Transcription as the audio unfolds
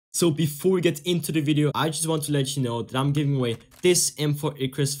So before we get into the video, I just want to let you know that I'm giving away this M4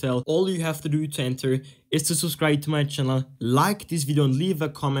 Icarus Fell. All you have to do to enter is to subscribe to my channel, like this video and leave a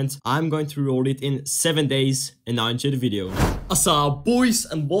comment. I'm going to roll it in 7 days, and now enjoy the video. Asa boys,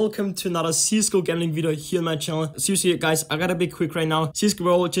 and welcome to another CSGO gambling video here on my channel. Seriously guys, I gotta be quick right now. CSGO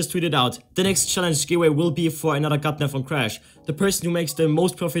Roll just tweeted out, the next challenge giveaway will be for another gut knife on Crash. The person who makes the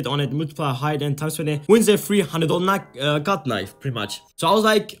most profit on it, multiplier higher than times 20, wins a free $100 gut knife, pretty much. So I was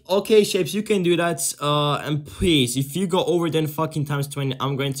like, okay Shapes, you can do that, and please, if you go over then fucking times 20,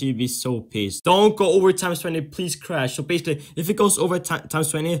 I'm going to be so pissed. Don't go over times 20, please Crash. So basically, if it goes over times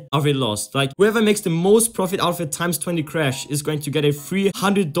 20, I've already lost. Like, whoever makes the most profit out of a times 20 Crash is going to get a free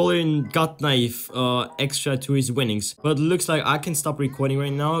 $100 in gut knife extra to his winnings. But it looks like I can stop recording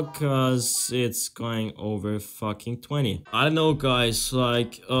right now because it's going over fucking 20. I don't know guys,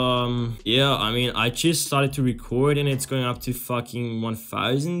 like yeah, I mean I just started to record and it's going up to fucking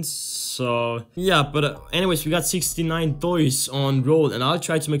 1000. So yeah, but anyways, we got $69 on roll and I'll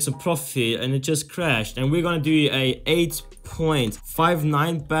try to make some profit and it just crashed, and we're gonna do a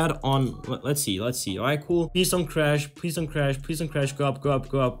 8.59 bet on, let's see. All right, cool. Please don't crash, please don't crash, please don't crash. Go up.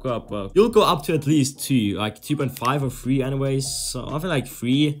 You'll go up to at least 2, like 2.5 or 3 anyways. So I feel like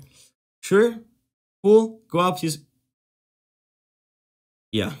 3. Sure, cool. Go up, just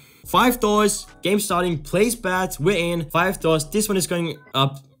yeah. $5, game starting, place bet, we're in. $5, this one is going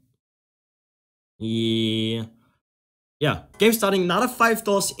up. Yeah, game starting, another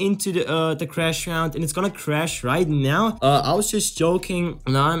 $5 into the crash round, and it's gonna crash right now. I was just joking,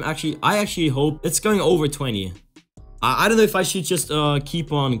 and I actually hope it's going over 20. I don't know if I should just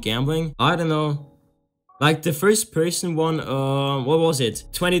keep on gambling. I don't know. Like the first person won, what was it?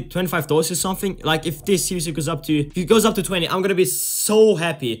 $25 or something. Like if this seriously goes up to, if it goes up to 20, I'm gonna be so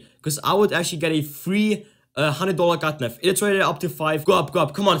happy because I would actually get a free $100 gut knife. It's rated up to 5. Go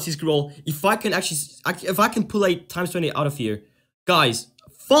up. Come on, CSGO Roll. If I can actually, if I can pull a times 20 out of here, guys.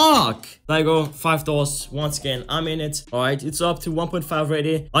 Fuck! There you go, $5 once again. I'm in it. Alright, it's up to 1.5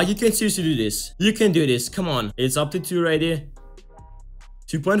 already. You can seriously do this. You can do this. Come on. It's up to 2 already.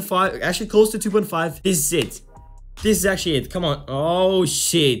 2.5, actually close to 2.5. This is it. This is actually it. Come on. Oh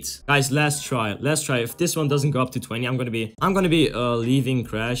shit, guys, last try. If this one doesn't go up to 20, I'm gonna be leaving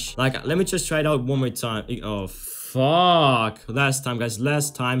Crash. Like, let me just try it out one more time. Oh fuck, last time guys,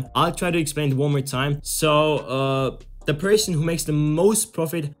 last time. I'll try to explain it one more time. So the person who makes the most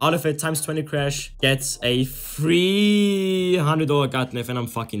profit out of a times 20 Crash gets a free $100 gut knife, and I'm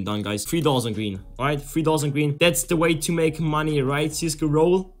fucking done, guys. $3 on green. All right, $3 on green. That's the way to make money, right? CSGO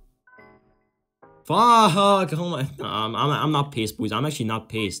Roll. Fuck, oh my, I'm not pissed, boys. I'm actually not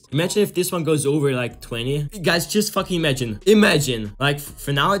pissed. Imagine if this one goes over like 20. Guys, just fucking imagine. Like,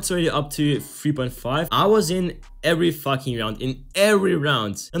 for now, it's already up to 3.5. I was in every fucking round, and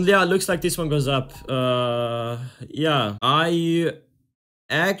yeah, it looks like this one goes up. Yeah, are you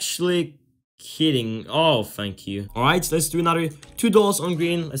actually kidding? Oh, thank you. All right, let's do another $2 on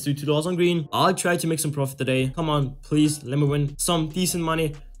green. Let's do $2 on green. I'll try to make some profit today. Come on, please, let me win some decent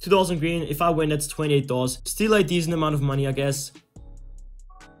money. $2 on green. If I win, that's $28. Still a decent amount of money, I guess.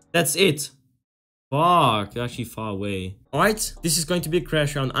 That's it. Fuck, actually far away. Alright, this is going to be a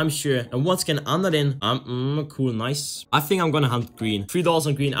crash round, I'm sure. And once again, I'm not in. Cool, nice. I think I'm gonna hunt green. $3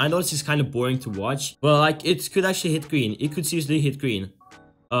 on green. I know this is kind of boring to watch, but like, it could actually hit green. It could seriously hit green.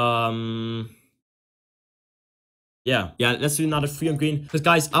 Yeah, let's do another 3 on green. Because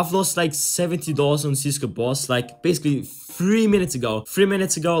guys, I've lost like $70 on CSGO Boss, like basically 3 minutes ago. 3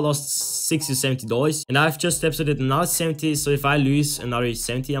 minutes ago, I lost $60 or $70, and I've just deposited another 70. So if I lose another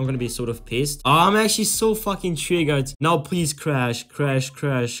 70, I'm gonna be sort of pissed. I'm actually so fucking triggered. Now please crash.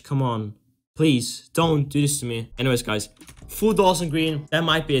 Come on, please don't do this to me. Anyways, guys, $4 on green. That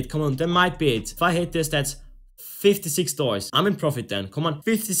might be it. Come on, that might be it. If I hit this, that's $56. I'm in profit then. Come on,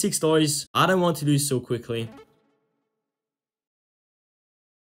 $56. I don't want to lose so quickly.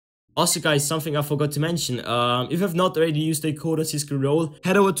 Also guys, something I forgot to mention, if you have not already used the code on CSGO Roll,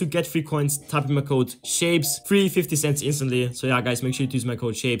 head over to get free coins, type in my code SHAPES, free 50 cents instantly. So yeah guys, make sure you use my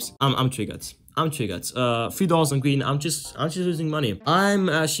code SHAPES. I'm triggered. $3 on green. I'm just losing money. I'm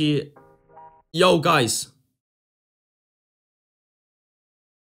actually, yo guys.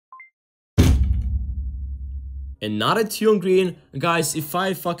 Another 2 on green. Guys, if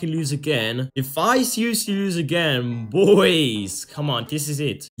I fucking lose again, if I seriously lose again, boys, come on, this is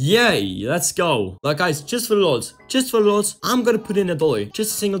it. Yay, let's go. Like guys, just for the loads, I'm gonna put in $1,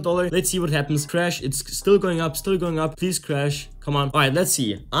 just a single dollar. Let's see what happens. Crash, it's still going up, please crash. Come on. All right, let's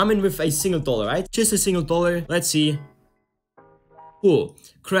see. I'm in with a single dollar, right? Just a single dollar. Let's see. Cool.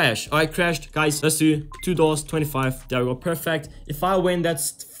 Crash. Alright, crashed. Guys, let's do $2.25. There we go. Perfect. If I win,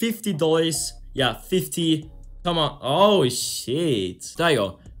 that's $50. Yeah, 50. Come on. Oh, shit. There you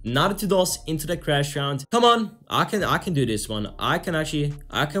go. Another $2 into the crash round. Come on. I can do this one. I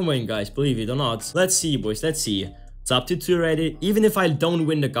can win, guys. Believe it or not. Let's see, boys. Let's see. It's up to 2 already. Even if I don't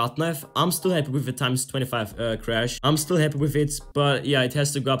win the gut knife, I'm still happy with the times 25 crash. I'm still happy with it. But yeah, it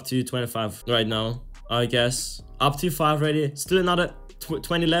has to go up to 25 right now, I guess. Up to 5 already. Still another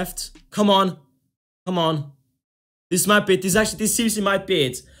 20 left. Come on. Come on. This might be it. This seriously might be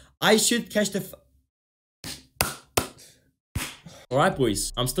it. I should catch the... Alright,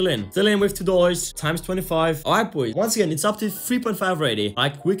 boys. I'm still in. Still in with $2 times 25. Alright, boys. Once again, it's up to 3.5 already.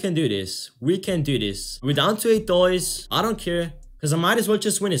 Like, we can do this. We can do this. We're down to $8. I don't care. Because I might as well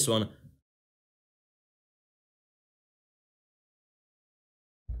just win this one.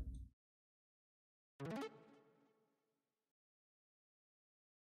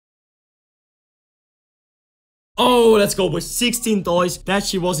 Oh, let's go, boys. $16. That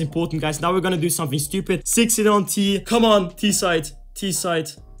shit was important, guys. Now we're gonna do something stupid. 16 on T. Come on, T side. T side.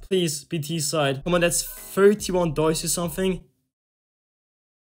 Please be T side. Come on, that's $31 or something.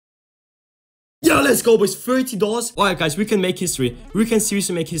 Yeah, let's go, boys. $30. Alright, guys, we can make history. We can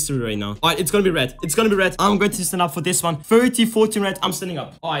seriously make history right now. Alright, it's gonna be red. It's gonna be red. I'm going to stand up for this one. 30, 14 red. I'm standing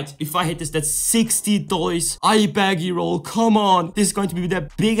up. Alright, if I hit this, that's $60. I baggy roll. Come on. This is going to be the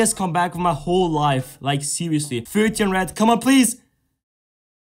biggest comeback of my whole life. Like, seriously. 30 on red. Come on, please.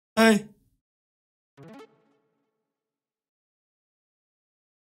 Hey.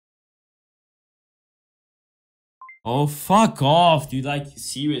 Oh, fuck off, dude. Like,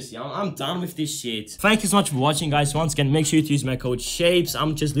 seriously, I'm done with this shit. Thank you so much for watching, guys. Once again, make sure to use my code SHAPES.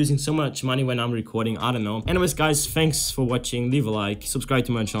 I'm just losing so much money when I'm recording. I don't know. Anyways, guys, thanks for watching. Leave a like, subscribe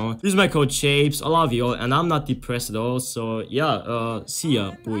to my channel. Use my code SHAPES. I love you all, and I'm not depressed at all. So, yeah, see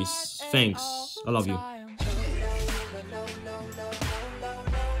ya, boys. Thanks. I love you.